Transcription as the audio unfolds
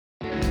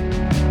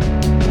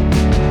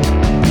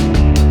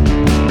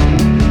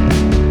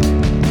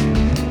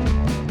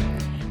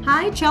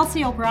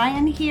Chelsea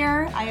O'Brien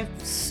here. I have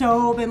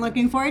so been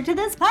looking forward to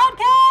this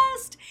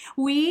podcast.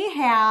 We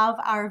have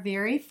our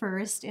very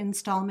first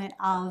installment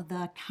of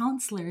the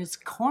Counselor's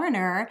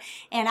Corner,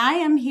 and I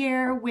am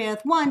here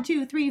with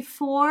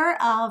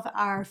 4 of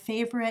our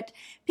favorite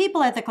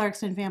people at the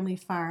Clarkston Family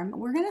Farm.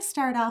 We're going to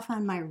start off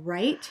on my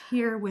right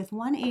here with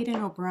one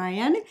Aiden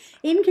O'Brien.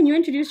 Aiden, can you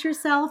introduce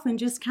yourself and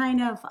just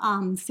kind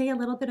of say a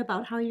little bit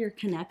about how you're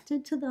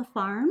connected to the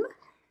farm?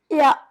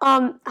 Yeah,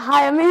 hi,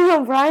 I'm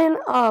Aiden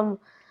O'Brien.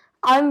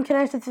 I'm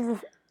connected to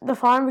the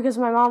farm because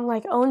my mom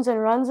owns and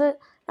runs it.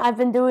 I've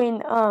been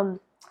doing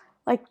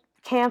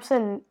camps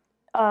and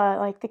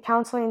the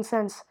counseling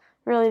since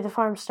really the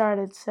farm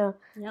started. So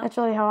That's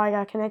really how I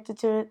got connected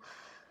to it.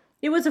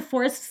 It was a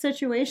forced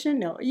situation?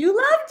 No, you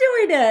love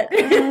doing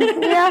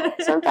it. Yeah,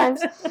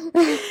 sometimes.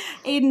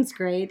 Aiden's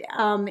great.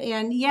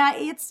 And yeah,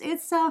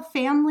 it's a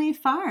family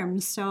farm.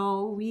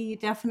 So we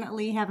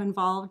definitely have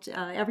involved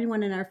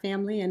everyone in our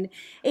family. And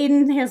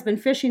Aiden has been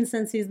fishing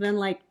since he's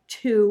been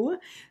 2.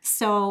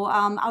 So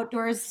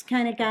outdoors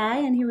kind of guy.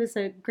 And he was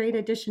a great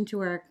addition to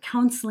our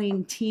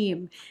counseling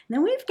team. And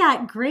then we've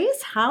got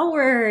Grace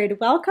Howard.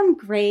 Welcome,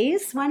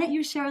 Grace. Why don't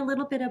you share a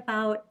little bit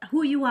about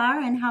who you are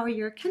and how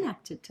you're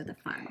connected to the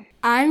farm?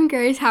 I'm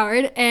Grace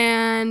Howard,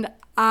 and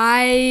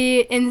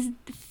in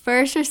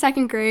first or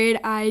second grade,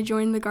 I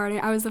joined the garden.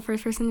 I was the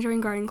first person to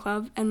join garden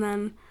club, and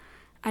then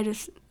I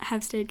just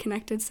have stayed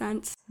connected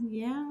since.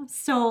 Yeah.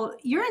 So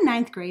you're in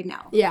 9th grade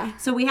now. Yeah.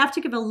 So we have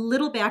to give a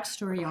little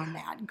backstory on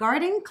that.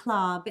 Garden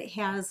Club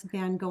has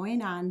been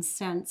going on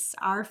since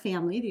our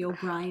family, the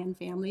O'Brien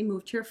family,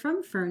 moved here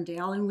from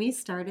Ferndale, and we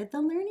started the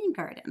Learning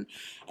Garden.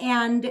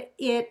 And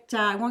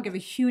I won't give a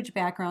huge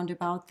background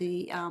about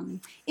the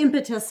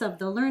impetus of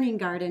the Learning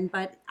Garden,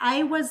 but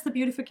I was the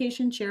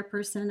beautification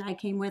chairperson. I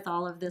came with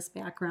all of this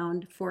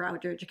background for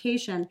outdoor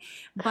education,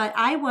 but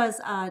I was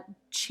a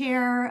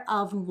chair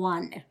of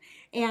one.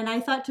 And I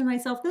thought to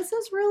myself, this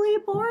is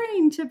really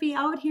boring to be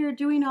out here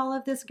doing all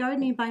of this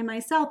gardening by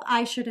myself.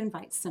 I should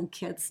invite some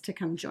kids to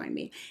come join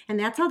me. And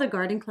that's how the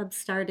garden club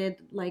started,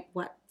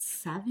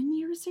 7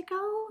 years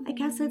ago? I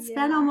guess it's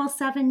been almost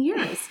 7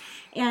 years.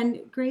 And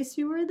Grace,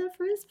 you were the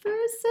first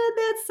person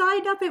that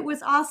signed up. It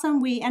was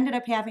awesome. We ended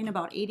up having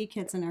about 80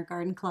 kids in our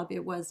garden club.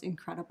 It was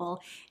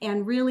incredible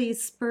and really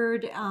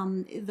spurred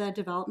the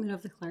development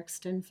of the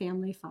Clarkston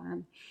Family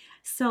Farm.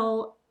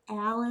 So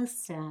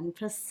Allison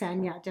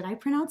Pasena. Did I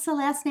pronounce the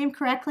last name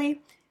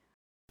correctly?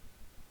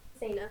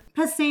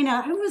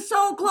 Pasena. I was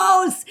so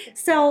close.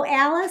 So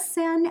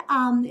Allison,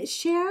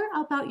 share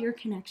about your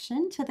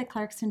connection to the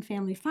Clarkston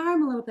Family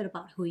Farm, a little bit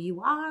about who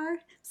you are.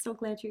 So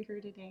glad you're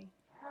here today.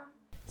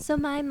 So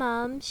my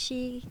mom,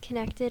 she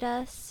connected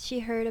us. She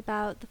heard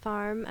about the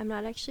farm. I'm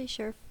not actually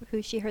sure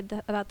who she heard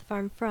about the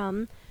farm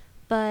from,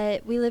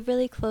 but we live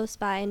really close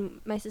by,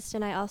 and my sister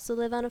and I also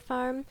live on a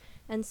farm.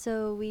 And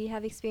so we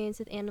have experience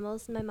with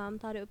animals, and my mom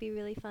thought it would be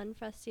really fun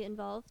for us to get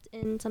involved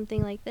in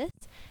something like this.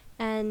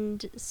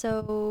 And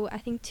so I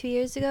think 2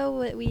 years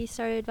ago, we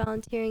started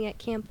volunteering at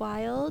Camp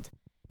Wild,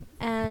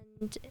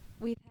 and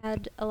we've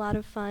had a lot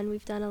of fun.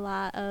 We've done a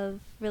lot of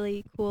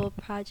really cool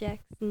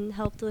projects and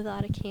helped with a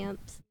lot of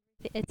camps.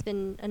 It's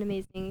been an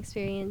amazing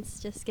experience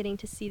just getting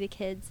to see the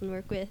kids and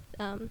work with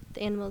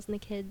the animals and the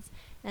kids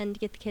and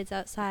get the kids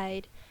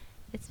outside.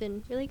 It's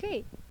been really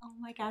great. Oh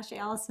my gosh,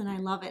 Allison, I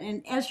love it.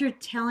 And as you're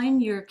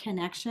telling your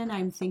connection,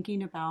 I'm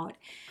thinking about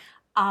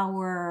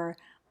our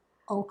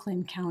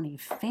Oakland County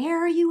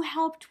Fair you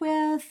helped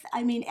with.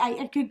 I mean,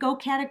 I could go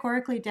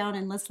categorically down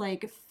and list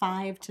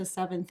 5 to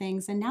 7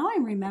 things. And now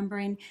I'm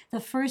remembering the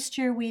first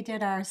year we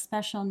did our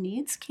special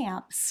needs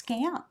camp,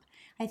 SCAMP.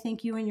 I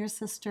think you and your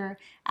sister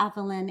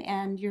Evelyn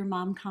and your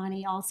mom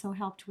Connie also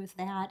helped with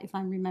that, if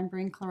I'm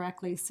remembering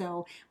correctly.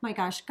 So my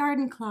gosh,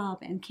 Garden Club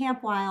and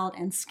Camp Wild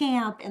and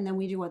SCAMP, and then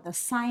we do the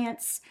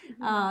science,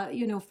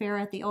 fair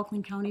at the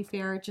Oakland County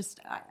Fair. Just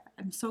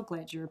I'm so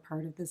glad you're a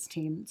part of this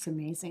team. It's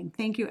amazing.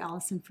 Thank you,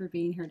 Allison, for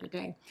being here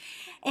today.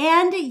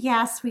 And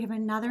yes, we have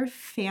another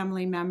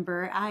family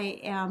member. I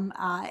am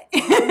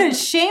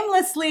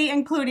shamelessly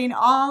including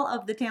all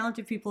of the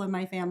talented people in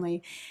my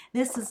family.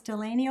 This is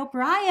Delaney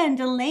O'Brien.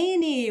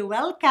 Delaney,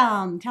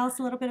 welcome. Tell us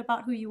a little bit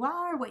about who you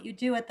are, what you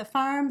do at the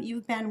farm.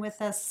 You've been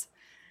with us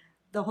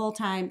the whole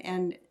time,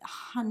 and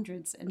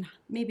hundreds and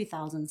maybe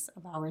thousands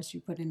of hours you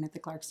put in at the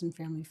Clarkston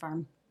Family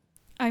Farm.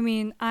 I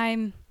mean,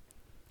 I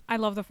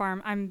love the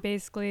farm. I'm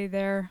basically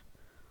there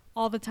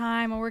all the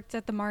time. I worked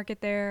at the market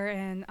there,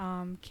 and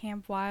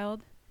Camp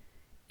Wild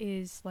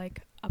is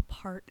a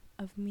part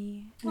of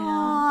me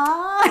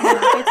now.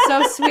 It's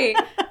so sweet.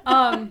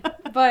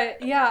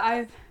 But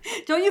yeah,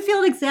 Don't you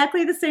feel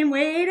exactly the same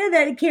way, Ada,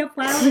 that Camp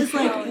Wild is a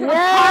part of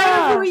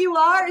who you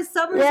are?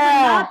 Summers would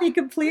not be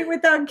complete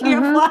without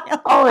Camp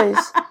Wild. Always.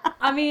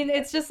 I mean,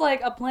 it's just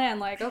a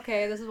plan.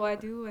 Okay, this is what I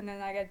do, and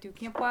then I got to do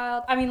Camp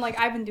Wild. I mean,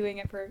 I've been doing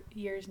it for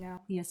years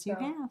now. Yes, you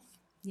have.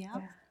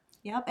 Yep.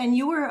 Yep. And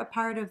you were a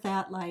part of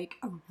that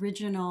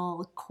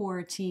original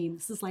core team.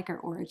 This is our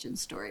origin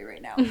story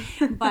right now.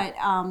 But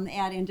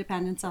at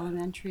Independence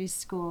Elementary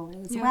School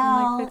as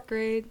well. In 5th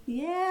grade.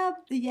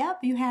 Yep.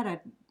 You had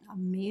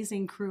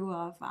amazing crew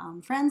of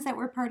friends that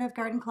were part of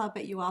Garden Club,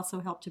 but you also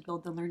helped to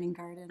build the Learning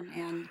Garden.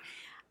 And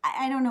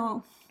I don't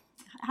know,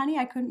 honey,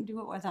 I couldn't do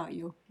it without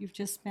you. You've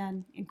just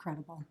been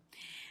incredible.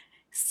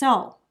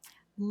 So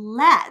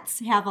let's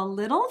have a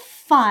little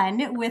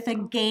fun with a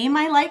game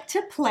I like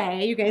to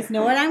play. You guys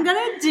know what I'm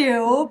going to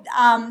do.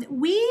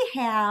 We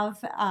have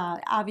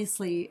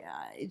obviously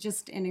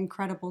just an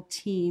incredible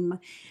team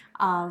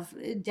of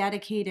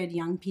dedicated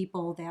young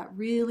people that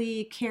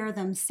really care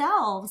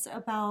themselves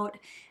about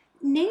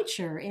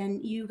nature,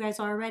 and you guys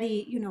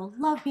already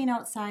love being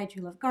outside,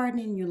 you love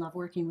gardening, you love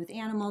working with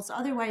animals.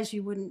 Otherwise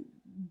you wouldn't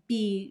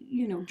be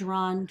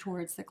drawn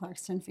towards the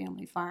Clarkston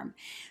Family Farm.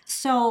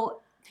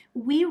 So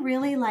we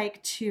really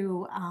like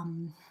to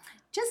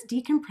just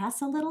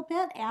decompress a little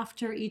bit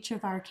after each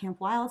of our Camp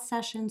Wild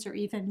sessions or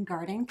even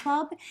Garden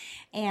Club.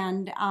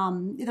 And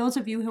those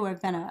of you who have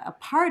been a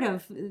part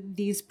of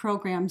these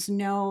programs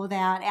know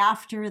that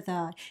after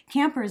the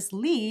campers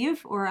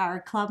leave or our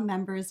club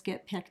members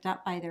get picked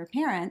up by their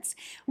parents,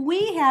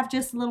 we have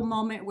just a little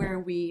moment where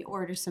we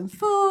order some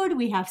food,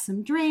 we have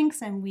some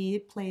drinks, and we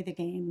play the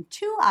game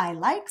 2 I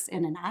Likes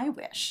and an I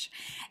Wish.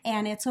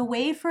 And it's a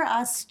way for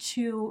us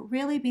to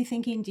really be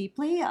thinking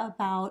deeply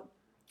about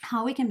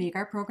how we can make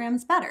our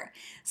programs better.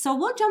 So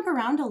we'll jump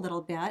around a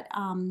little bit.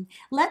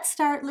 Let's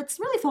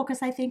really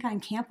focus, I think, on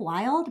Camp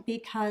Wild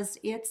because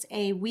it's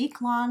a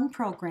week-long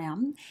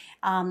program.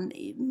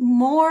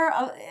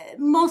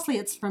 Mostly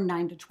it's from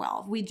 9 to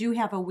 12. We do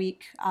have a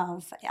week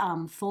of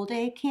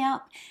full-day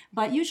camp,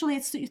 but usually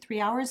it's 3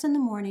 hours in the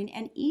morning,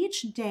 and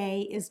each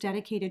day is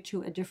dedicated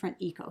to a different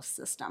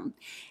ecosystem.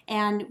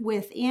 And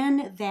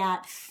within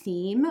that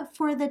theme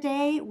for the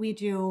day, we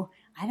do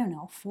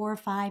 4,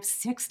 5,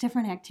 6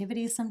 different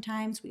activities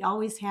sometimes. We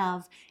always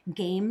have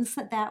games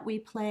that we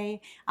play.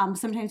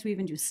 Sometimes we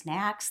even do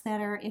snacks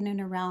that are in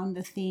and around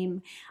the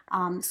theme.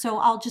 So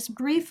I'll just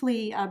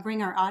briefly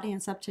bring our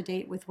audience up to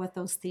date with what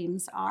those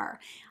themes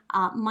are.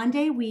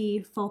 Monday,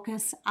 we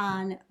focus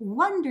on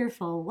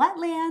wonderful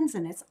wetlands,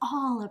 and it's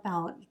all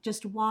about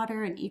just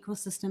water and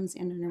ecosystems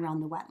in and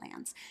around the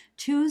wetlands.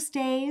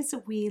 Tuesdays,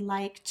 we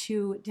like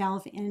to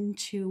delve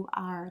into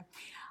our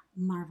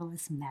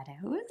marvelous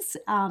meadows,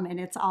 and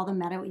it's all the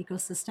meadow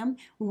ecosystem.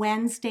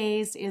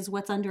 Wednesdays is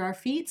what's under our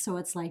feet, so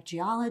it's like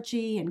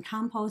geology and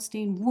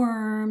composting,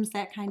 worms,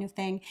 that kind of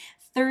thing.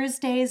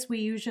 Thursdays, we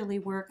usually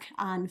work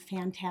on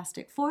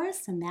fantastic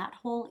forests and that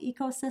whole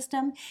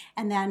ecosystem.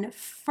 And then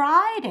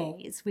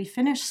Fridays, we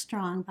finish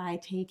strong by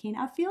taking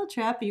a field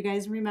trip. You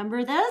guys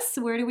remember this?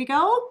 Where do we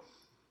go?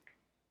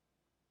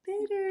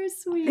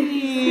 Bittersweet.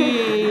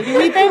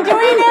 We've been doing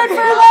it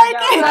for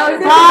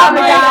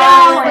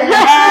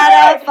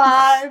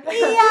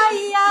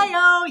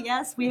E-I-E-I-O.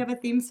 Yes, we have a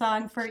theme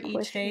song for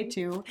each day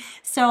too.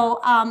 So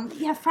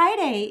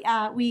Friday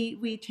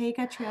we take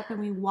a trip and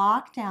we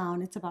walk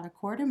down. It's about a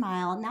quarter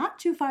mile, not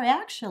too far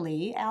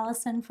actually,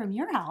 Allison, from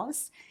your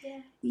house.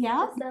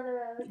 Yeah. Just down the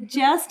road.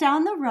 Just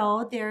down the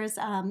road, there's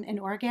an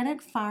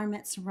organic farm.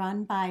 It's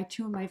run by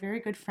 2 of my very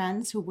good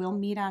friends who will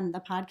meet on the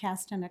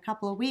podcast in a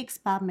couple of weeks,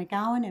 Bob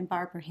McGowan and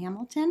Barbara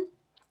Hamilton.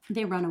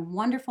 They run a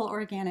wonderful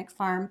organic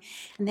farm,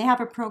 and they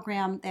have a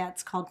program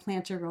that's called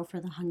Plant to Grow for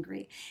the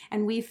Hungry.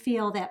 And we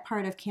feel that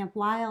part of Camp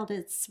Wild,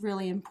 it's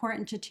really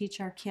important to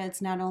teach our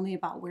kids not only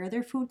about where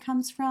their food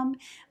comes from,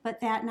 but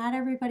that not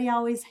everybody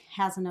always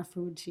has enough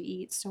food to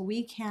eat. So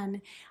we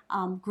can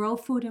grow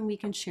food and we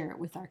can share it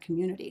with our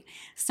community.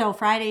 So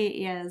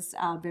Friday is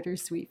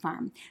Bittersweet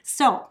Farm.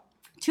 So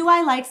 2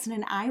 I Likes and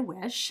an I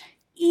Wish.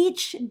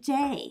 Each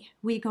day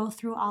we go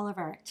through all of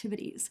our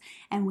activities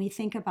and we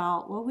think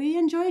about what we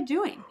enjoy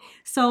doing.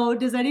 So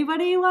does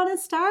anybody want to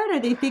start? Are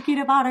they thinking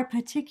about a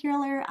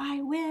particular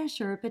I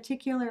wish or a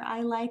particular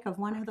I like of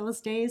one of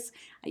those days?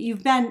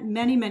 You've been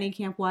many, many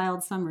Camp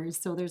Wild summers,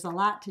 so there's a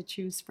lot to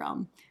choose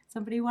from.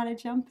 Somebody want to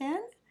jump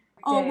in?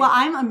 Oh, well,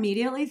 I'm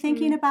immediately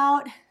thinking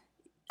about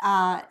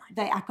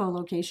the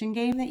echolocation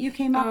game that you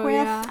came up with.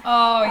 Yeah.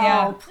 Oh,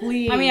 yeah. Oh,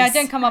 please. I mean, I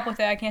didn't come up with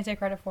it. I can't take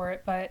credit for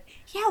it, but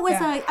Yeah, it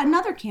was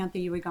another camp that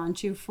you had gone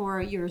to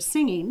for your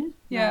singing,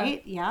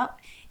 right? Yep.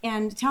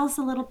 And tell us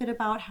a little bit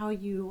about how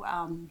you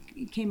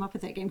came up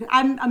with that game. 'Cause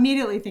I'm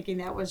immediately thinking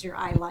that was your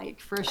I like,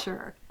 for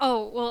sure.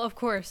 Oh, well, of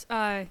course.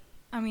 I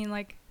mean,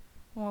 like,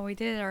 what we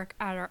did at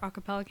our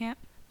acapella camp,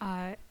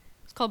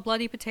 it's called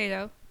Bloody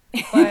Potato.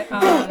 But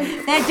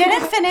That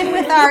didn't fit in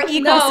with our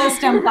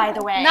ecosystem, by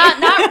the way.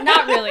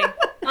 not really.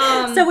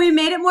 So we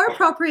made it more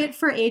appropriate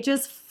for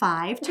ages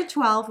 5 to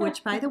 12,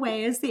 which, by the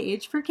way, is the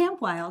age for Camp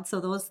Wild.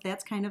 So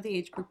that's kind of the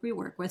age group we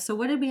work with. So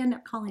what did we end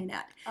up calling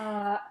it?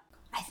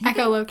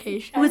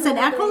 Echolocation. It was an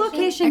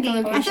echolocation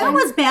game. I thought it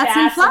was bats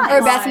and Bats and flies.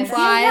 Or bats and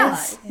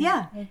flies.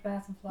 Yeah.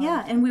 Bats and flies.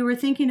 Yeah, and we were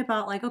thinking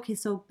about like, okay,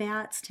 so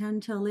bats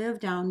tend to live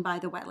down by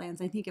the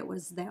wetlands. I think it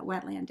was that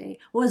wetland day.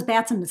 Well, it was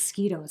bats and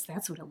mosquitoes.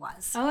 That's what it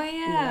was. Oh,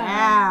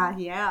 yeah. Yeah,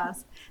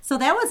 yes. So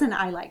that was an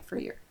I like for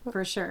you,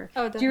 for sure.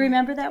 Oh, Do you definitely.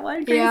 remember that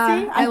one, Gracie?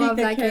 Yeah, I think love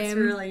the that kids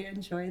game. really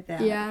enjoyed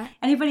that. Yeah.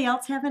 Anybody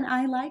else have an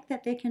I like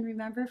that they can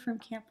remember from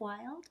Camp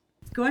Wild?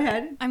 Go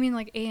ahead. I mean,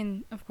 like,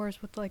 and of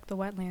course with like the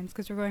wetlands,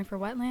 because we're going for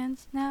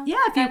wetlands now. Yeah,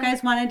 if you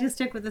guys wanted to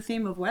stick with the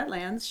theme of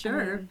wetlands,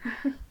 sure.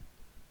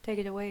 Take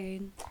it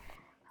away.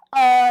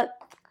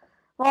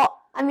 Well,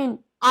 I mean,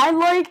 I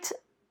liked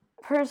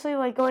personally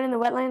like going in the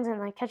wetlands and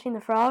like catching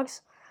the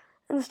frogs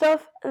and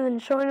stuff, and then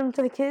showing them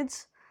to the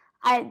kids.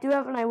 I do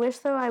have an I wish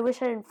though. I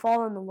wish I didn't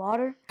fall in the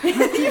water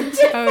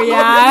Oh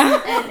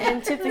yeah.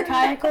 and tip the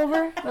kayak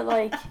over, but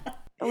like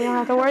we don't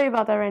have to worry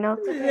about that right now.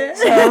 So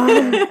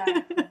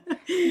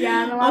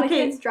Yeah, and a lot of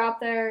Okay. kids drop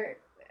their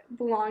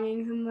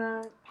belongings in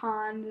the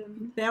pond.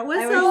 And That was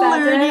I a wish that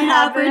didn't learning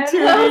happen.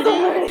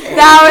 opportunity.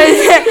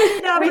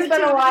 That was. We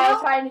spent a while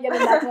trying to get a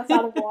necklace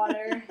out of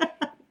water.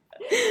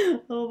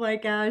 Oh my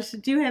gosh.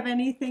 Do you have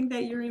anything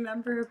that you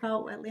remember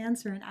about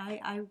wetlands or an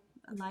I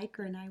like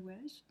or an I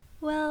wish?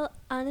 Well,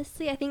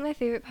 honestly, I think my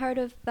favorite part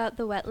about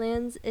the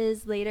wetlands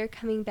is later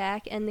coming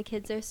back and the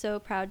kids are so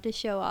proud to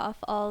show off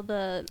all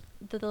the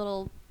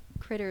little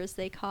critters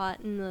they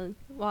caught in the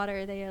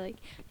water. They are like,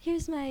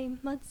 here's my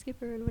mud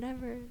skipper and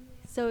whatever.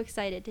 So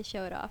excited to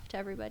show it off to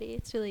everybody.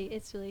 It's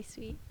really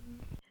sweet.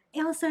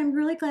 Allison, I'm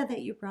really glad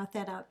that you brought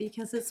that up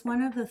because it's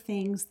one of the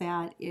things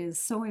that is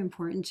so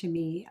important to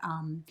me.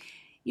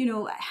 You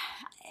know,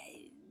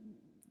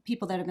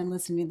 people that have been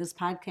listening to this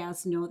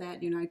podcast know that,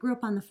 I grew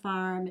up on the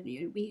farm and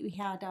we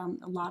had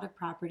a lot of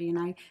property, and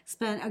I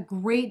spent a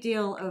great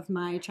deal of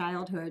my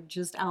childhood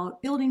just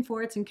out building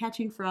forts and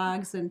catching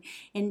frogs and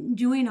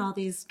doing all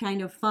these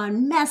kind of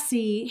fun,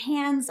 messy,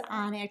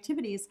 hands-on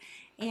activities.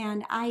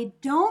 And I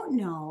don't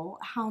know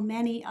how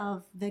many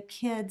of the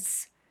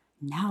kids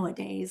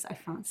nowadays, I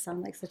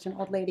sound like such an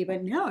old lady,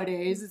 but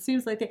nowadays it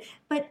seems like they,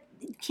 but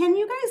can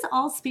you guys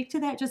all speak to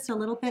that just a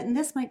little bit? And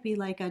this might be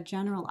like a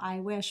general I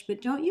wish, but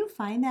don't you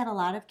find that a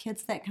lot of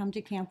kids that come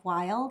to Camp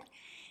Wild,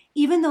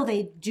 even though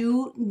they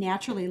do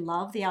naturally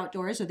love the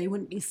outdoors or they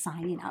wouldn't be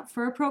signing up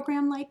for a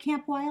program like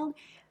Camp Wild,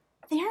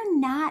 they're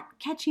not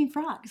catching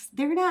frogs.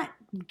 They're not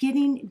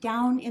getting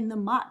down in the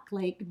muck,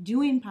 like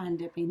doing pond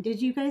dipping.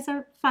 Did you guys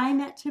find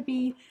that to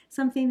be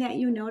something that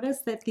you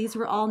noticed, that these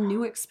were all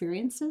new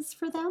experiences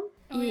for them?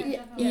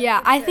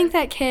 Yeah, I think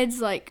that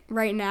kids like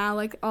right now,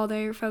 like all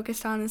they're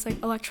focused on is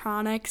like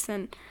electronics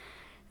and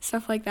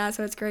stuff like that.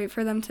 So it's great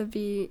for them to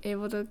be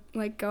able to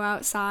like go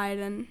outside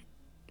and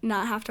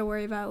not have to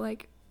worry about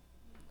like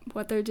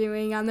what they're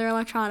doing on their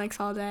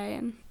electronics all day.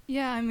 And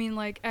Yeah, I mean,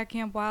 like at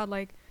Camp Wild,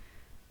 like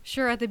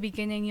sure at the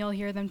beginning you'll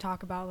hear them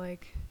talk about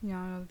like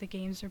the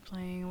games they're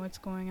playing and what's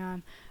going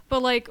on,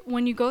 but like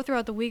when you go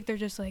throughout the week, they're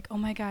just like, oh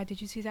my god, did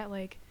you see that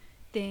like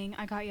thing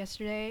I got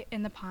yesterday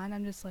in the pond?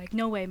 I'm just like,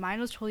 no way, mine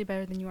was totally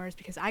better than yours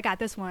because I got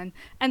this one.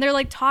 And they're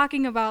like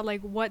talking about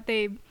like what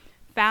they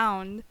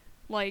found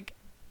like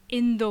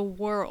in the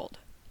world.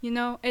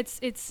 It's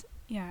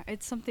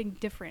something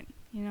different.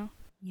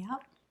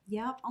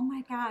 Yep. Oh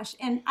my gosh.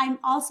 And I'm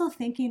also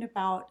thinking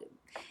about,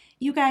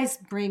 you guys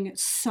bring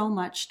so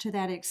much to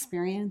that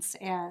experience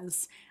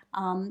as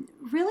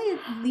really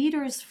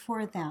leaders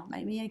for them.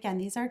 I mean, again,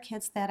 these are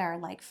kids that are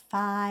like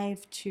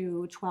 5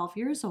 to 12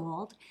 years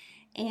old,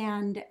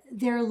 and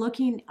they're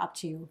looking up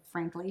to you,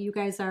 frankly. You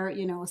guys are,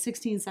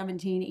 16,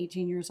 17,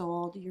 18 years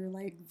old. You're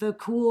like the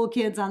cool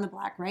kids on the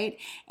block, right?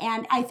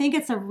 And I think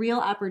it's a real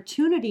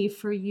opportunity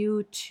for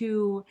you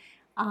to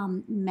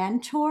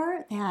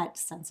mentor that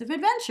sense of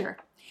adventure.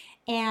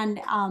 And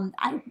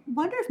I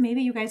wonder if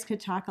maybe you guys could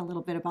talk a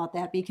little bit about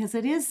that, because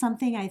it is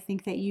something I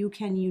think that you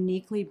can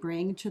uniquely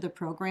bring to the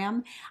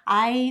program.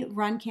 I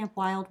run Camp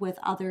Wild with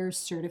other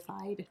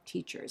certified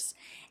teachers,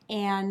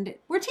 and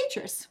we're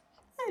teachers.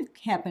 I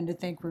happen to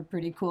think we're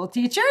pretty cool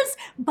teachers,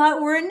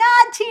 but we're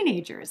not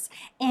teenagers.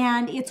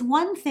 And it's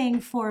one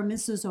thing for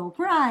Mrs.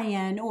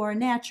 O'Brien or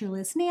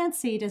Naturalist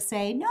Nancy to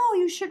say, no,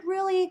 you should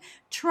really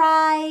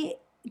try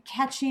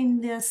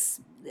catching this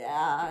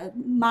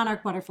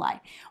monarch butterfly,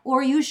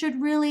 or you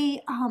should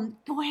really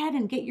go ahead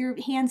and get your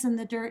hands in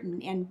the dirt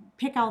and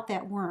pick out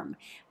that worm.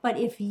 But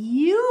if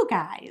you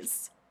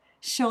guys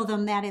show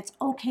them that it's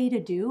okay to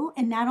do,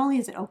 and not only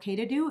is it okay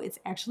to do, it's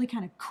actually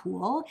kind of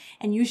cool,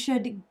 and you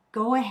should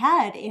go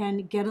ahead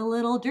and get a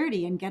little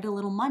dirty and get a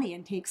little money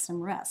and take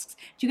some risks.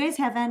 Do you guys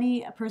have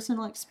any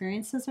personal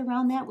experiences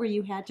around that where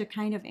you had to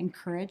kind of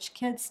encourage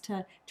kids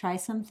to try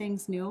some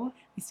things new?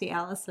 I see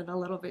Allison a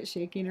little bit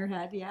shaking her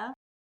head. Yeah.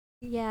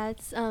 Yeah,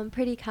 it's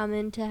pretty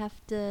common to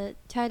have to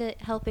try to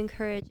help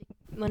encourage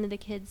one of the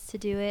kids to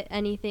do it.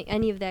 Any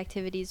of the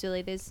activities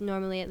really. There's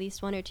normally at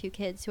least 1 or 2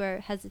 kids who are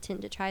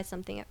hesitant to try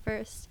something at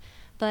first,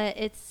 but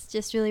it's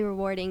just really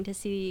rewarding to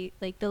see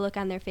like the look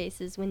on their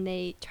faces when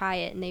they try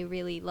it and they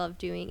really love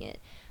doing it.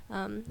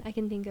 I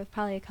can think of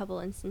probably a couple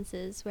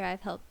instances where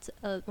I've helped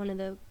one of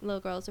the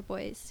little girls or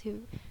boys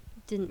who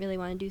didn't really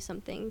want to do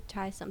something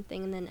try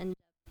something and then end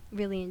up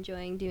really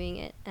enjoying doing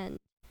it, and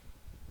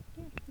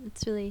yeah,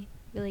 it's really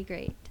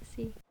great to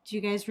see. Do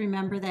you guys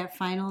remember that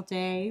final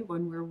day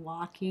when we're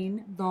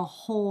walking the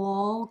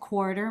whole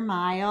quarter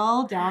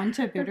mile down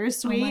to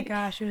Bittersweet? Oh my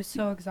gosh, it was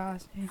so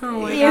exhausting.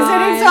 oh my Is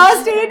God.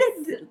 it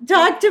exhausting?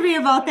 Talk to me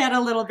about that a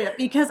little bit,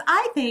 because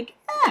I think,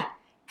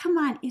 come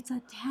on, it's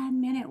a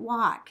 10-minute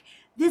walk.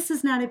 this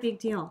is not a big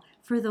deal.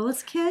 For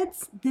those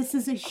kids, this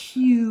is a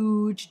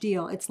huge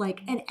deal. It's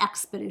like an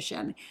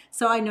expedition.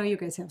 So I know you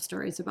guys have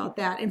stories about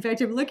that. In fact,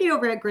 I'm looking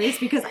over at Grace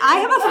because I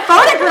have a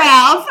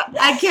photograph,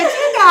 I kid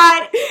you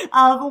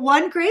not, of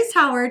one Grace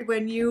Howard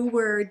when you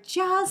were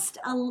just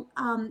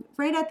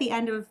right at the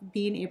end of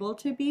being able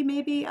to be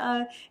maybe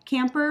a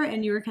camper,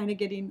 and you were kind of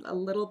getting a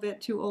little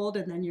bit too old,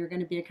 and then you're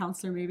going to be a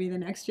counselor maybe the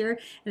next year.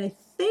 And I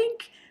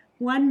think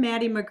one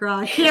Maddie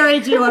McGraw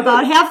carried you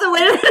about half the way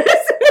to the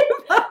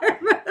farm.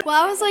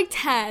 Well, I was like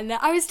 10.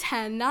 I was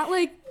 10, not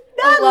like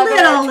Not 11.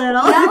 little.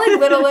 Not like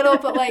little,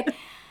 but like,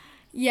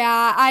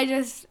 yeah,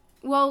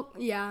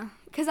 yeah.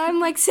 Because I'm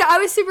like, I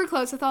was super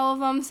close with all of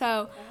them,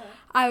 so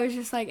I was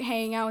just like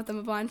hanging out with them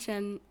a bunch,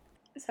 and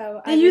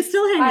so. And you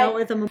still hang out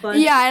with them a bunch.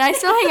 Yeah, and I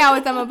still hang out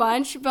with them a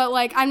bunch, but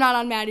like I'm not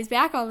on Maddie's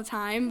back all the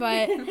time,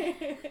 but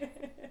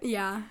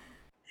yeah.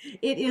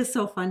 It is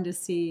so fun to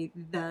see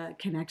the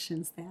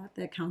connections that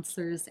the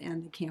counselors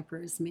and the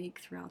campers make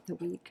throughout the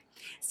week.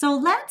 So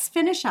let's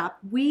finish up.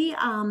 We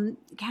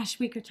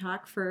could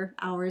talk for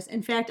hours.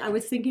 In fact, I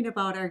was thinking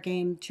about our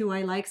game, Two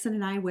I Likes and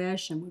an I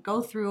Wish, and we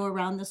go through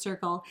around the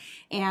circle,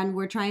 and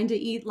we're trying to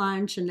eat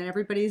lunch, and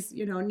everybody's,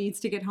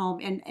 needs to get home.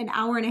 And an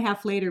hour and a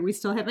half later, we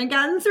still haven't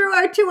gotten through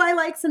our Two I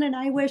Likes and an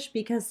I Wish,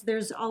 because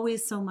there's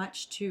always so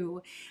much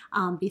to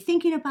be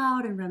thinking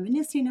about and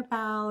reminiscing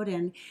about.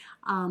 And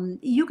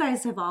you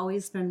guys have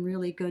always been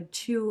really good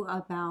too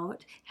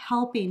about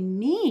helping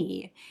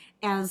me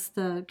as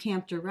the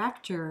camp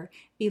director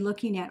be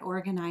looking at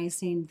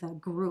organizing the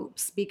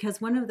groups, because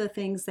one of the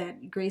things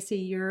that Gracie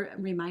you're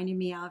reminding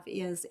me of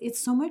is it's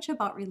so much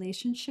about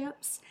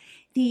relationships.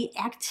 The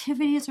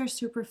activities are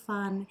super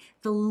fun.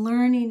 The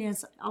learning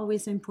is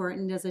always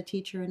important as a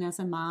teacher and as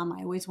a mom.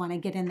 I always want to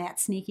get in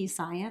that sneaky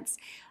science.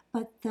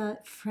 But the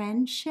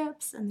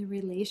friendships and the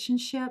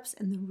relationships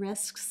and the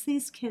risks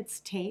these kids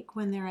take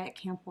when they're at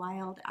Camp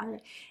Wild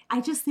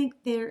I just think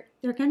they're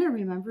going to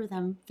remember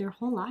them their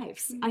whole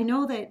lives. Mm-hmm. I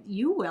know that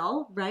you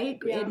will, right?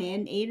 Yeah.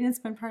 And Aiden's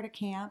been part of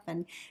camp,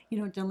 and,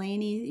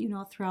 Delaney,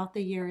 throughout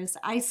the years.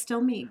 I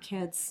still meet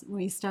kids when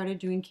we started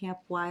doing Camp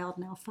Wild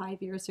now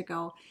 5 years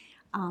ago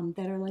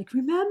that are like,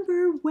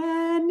 remember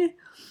when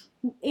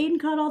Aiden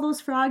caught all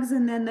those frogs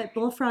and then that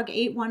bullfrog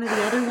ate one of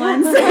the other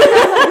ones?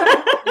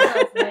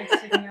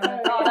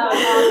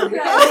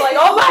 Like,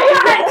 oh my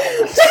God!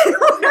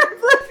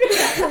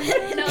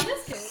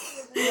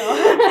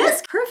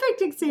 This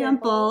perfect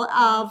example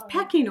of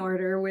pecking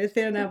order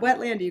within a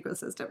wetland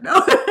ecosystem.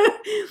 No,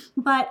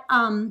 but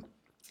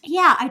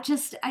yeah, I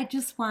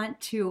just want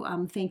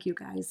to thank you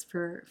guys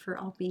for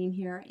all being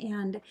here.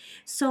 And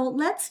so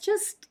let's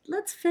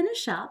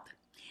finish up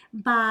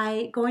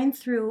by going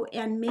through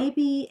and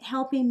maybe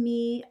helping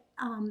me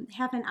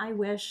have an I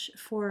wish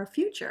for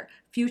future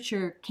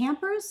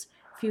campers,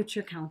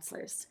 future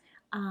counselors.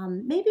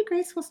 Maybe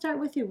Grace, we'll start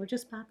with you. We'll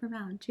just pop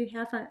around. Do you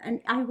have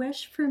an I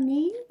wish for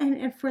me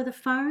and for the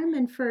farm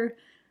and for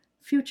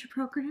future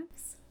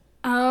programs?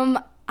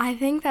 I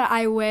think that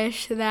I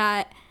wish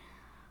that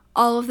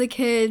all of the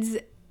kids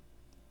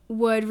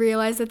would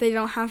realize that they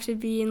don't have to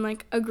be in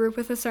like a group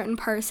with a certain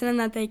person, and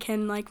that they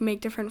can like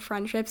make different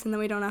friendships, and then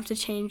we don't have to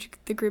change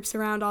the groups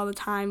around all the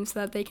time, so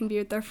that they can be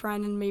with their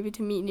friend and maybe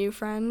to meet new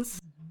friends.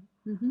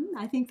 Mm-hmm.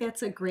 I think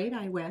that's a great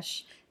I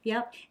wish.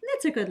 Yep. And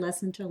that's a good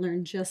lesson to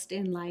learn just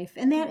in life.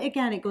 And that,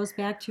 again, it goes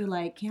back to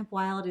like Camp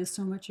Wild is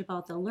so much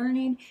about the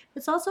learning.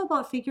 It's also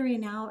about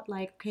figuring out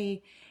like,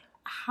 okay,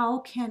 how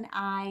can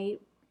I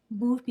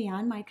move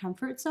beyond my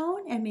comfort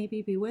zone and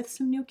maybe be with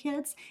some new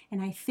kids?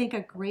 And I think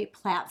a great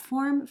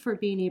platform for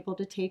being able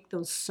to take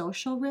those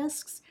social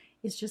risks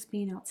is just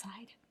being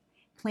outside.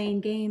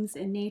 Playing games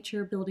in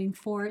nature, building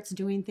forts,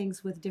 doing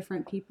things with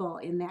different people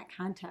in that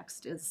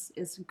context is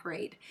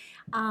great.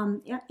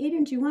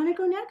 Aiden, do you want to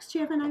go next? Do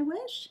you have an I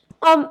wish?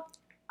 I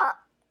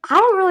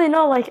don't really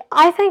know. Like,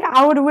 I think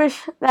I would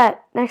wish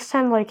that next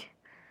time, like,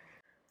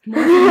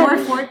 more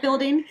fort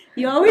building.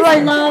 You always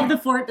love the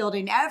fort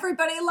building.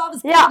 Everybody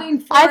loves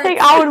building forts. I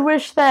think I would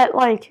wish that,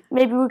 like,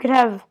 maybe we could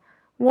have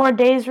more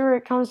days where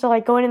it comes to,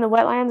 like, going in the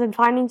wetlands and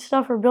finding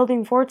stuff or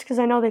building forts, because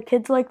I know that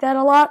kids like that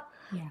a lot.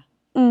 Yeah.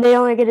 And they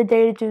only get a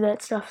day to do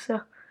that stuff,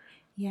 so.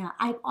 Yeah,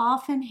 I've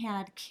often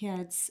had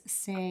kids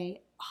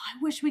say, I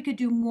wish we could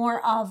do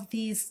more of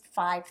these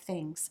 5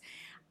 things.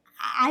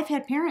 I've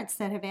had parents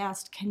that have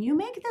asked, can you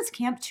make this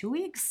camp 2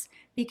 weeks?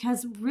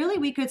 Because really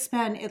we could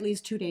spend at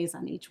least 2 days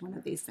on each one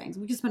of these things.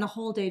 We could spend a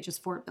whole day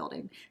just fort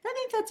building. I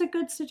think that's a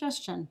good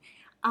suggestion.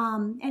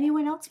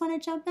 Anyone else want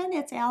to jump in?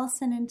 It's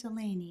Allison and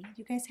Delaney.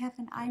 You guys have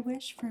an I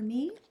wish for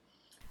me?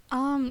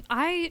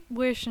 I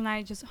wish and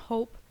I just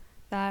hope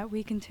that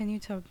we continue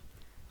to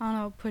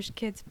push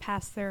kids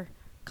past their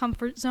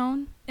comfort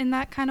zone in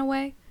that kind of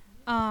way,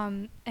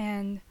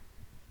 and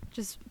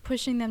just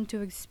pushing them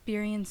to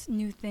experience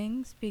new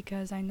things,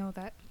 because I know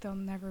that they'll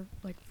never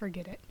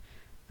forget it.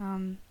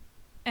 And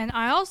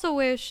I also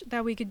wish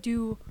that we could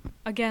do,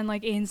 again,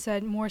 like Aiden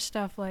said, more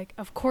stuff. Like,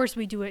 of course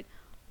we do it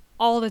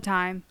all the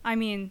time. I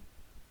mean,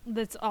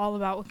 that's all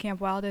about what Camp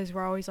Wild is.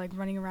 We're always like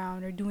running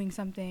around or doing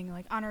something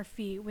like on our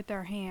feet with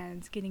our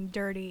hands, getting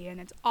dirty, and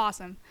it's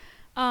awesome.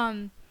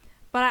 But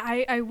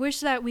I wish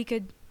that we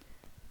could,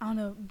 I don't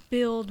know,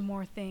 build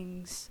more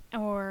things,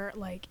 or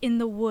like in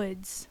the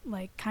woods,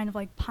 like kind of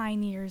like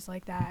pioneers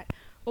like that,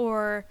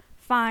 or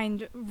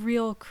find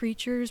real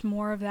creatures,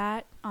 more of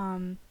that.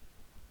 I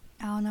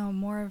don't know,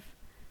 more of,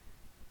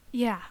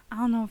 yeah, I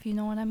don't know if you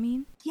know what I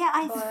mean. Yeah,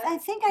 I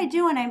think I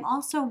do, and I'm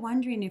also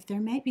wondering if there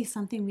might be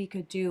something we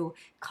could do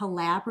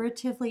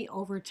collaboratively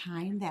over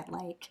time that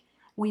like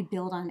we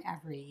build on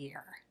every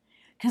year.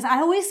 Because I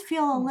always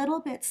feel a little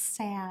bit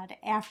sad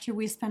after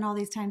we spend all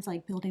these times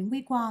like building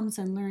wigwams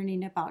and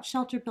learning about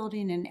shelter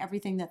building and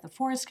everything that the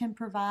forest can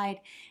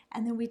provide,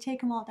 and then we take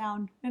them all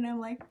down, and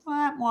I'm like,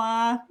 wah,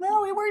 wah.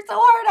 Well, we worked so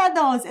hard on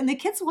those, and the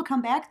kids will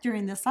come back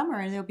during the summer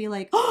and they'll be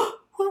like, oh,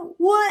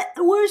 what?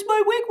 Where's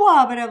my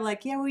wigwam? And I'm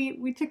like, yeah,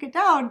 we took it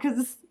down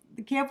because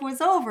the camp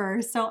was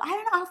over. So I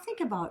don't know. I'll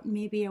think about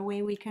maybe a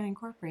way we can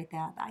incorporate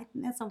that.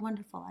 That's a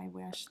wonderful I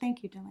wish.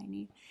 Thank you,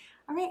 Delaney.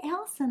 All right,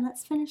 Allison,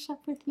 let's finish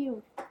up with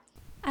you.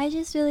 I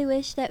just really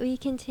wish that we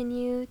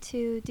continue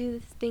to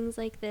do things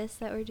like this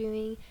that we're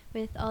doing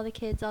with all the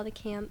kids, all the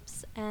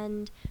camps,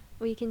 and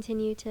we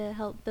continue to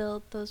help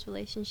build those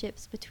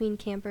relationships between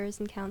campers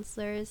and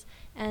counselors,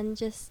 and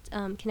just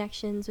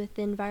connections with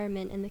the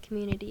environment and the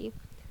community.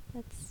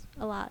 That's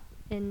a lot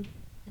in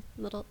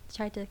a little,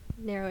 tried to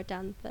narrow it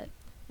down, but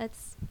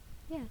that's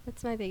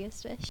my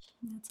biggest wish.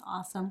 That's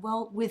awesome.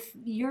 Well, with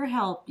your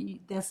help,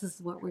 this is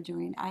what we're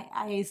doing.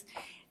 I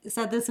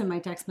said this in my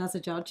text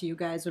message out to you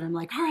guys when I'm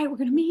like, all right, we're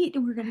going to meet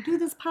and we're going to do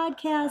this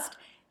podcast.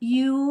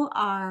 You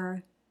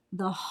are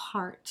the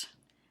heart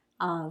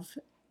of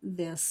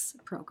this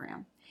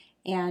program,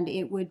 and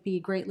it would be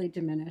greatly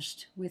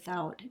diminished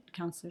without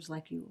counselors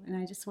like you. And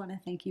I just want to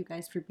thank you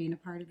guys for being a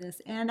part of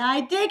this. And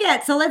I dig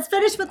it. So let's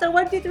finish with the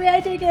 1, 2, 3. I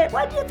dig it.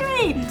 1, 2,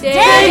 3. Dig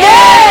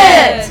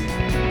it!